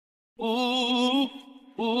Ooh,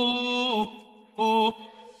 ooh, ooh.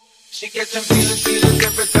 She gets them feelings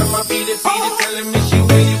every time I beat it, telling me she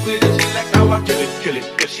really with it. She like how I kill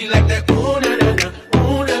it, cause she like that ooh na na na,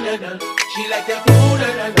 ooh na na na. She like that ooh na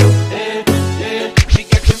na na, She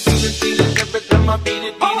gets them feelings every time I beat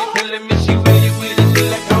it, telling me she really with it. She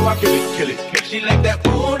like how I kill it, cause she like that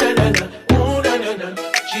ooh na na na, ooh na na na.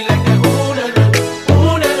 She like that ooh na na na,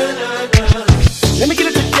 ooh na na na. Let me get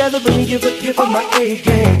it together, let me give her my A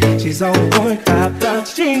game. She's on point, top down,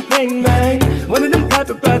 she ain't playing mine. One of them type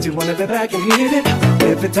of broads, you wanna be back and hit it.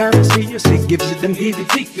 Every time I see you, she gives you them heebie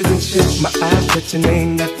jeebies and shit. My eyes touching,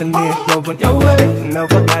 ain't nothing there going your way.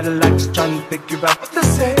 Nobody likes trying to figure out what to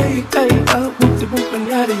say. Hey, whoop de whoop and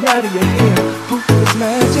yada yada, yeah. Poop is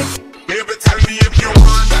magic. Baby, tell me if you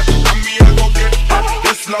want that. Tell me I go get that.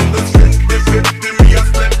 This love is 50-50, me I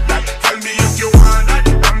split that. Tell me if you want that.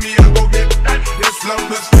 Tell me I go get that. This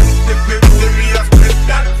love is 50-50, me I split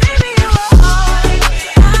that.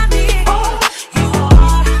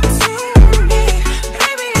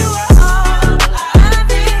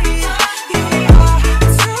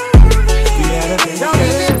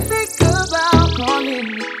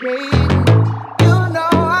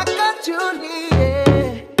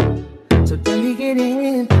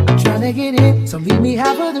 Get in, so meet me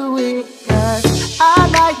half of the way. Cause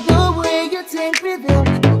I like the way you take me there.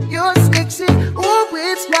 You're sexy, oh,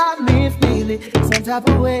 it's got me feeling some type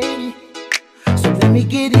of way. So let me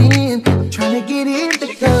get in, I'm trying to get in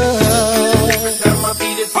the club. Every time I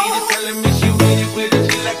beat it, telling me she really with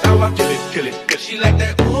it. She like how I kill it, cause she like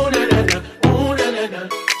that ooh na na na, ooh na na na.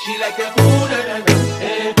 She like that ooh na na na,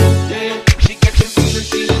 She gets them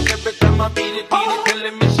feelings every time I beat it,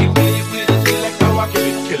 telling me she really with it. She like how I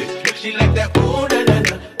kill it. She like that ooh na na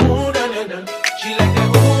na, ooh na na na. She like that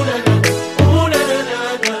ooh na na na, ooh na na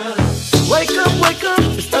na. Wake up,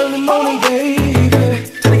 it's early morning, baby.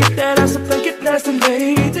 Tryna get that ass up and get nice and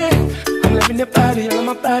lazy. I'm loving your body, all on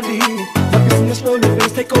my body. Focus on your slowly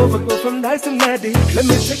face, take over, go from nice and natty. Let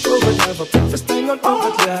me take over now, but put this thing on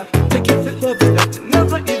overdrive. Take it to love that you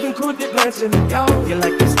never even could imagine. Yo, you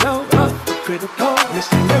like it slow, critical.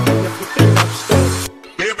 Missionary, never think I'm straight.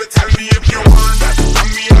 Baby, tell me if you want that. Tell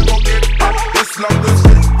me I go get that. This love is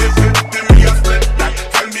 50-50, me I split that.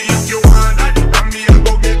 Tell me if you want that. Tell me I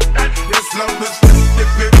go get that. This love is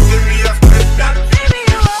 50-50, me I split that. Baby,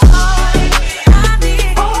 you are all I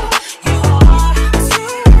need. You are to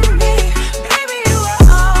me. Baby, you are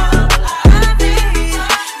all I need.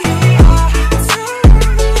 You are to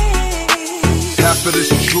me. Half of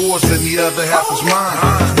this is yours and the other half is mine.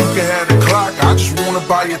 You can have the clock, I just wanna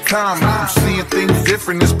buy your time. I'm seeing things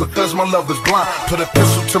different, it's because my love is blind. Put a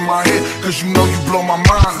pistol to my head, cause you know you blow my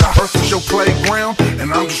mind. The earth is your playground,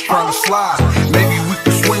 and I'm just trying to slide. Maybe we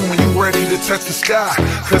can swing when you ready to touch the sky.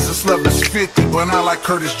 Cause this love is 50, but I like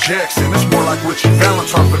Curtis Jackson. It's more like Richie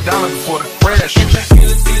Valentine, but down before the crash.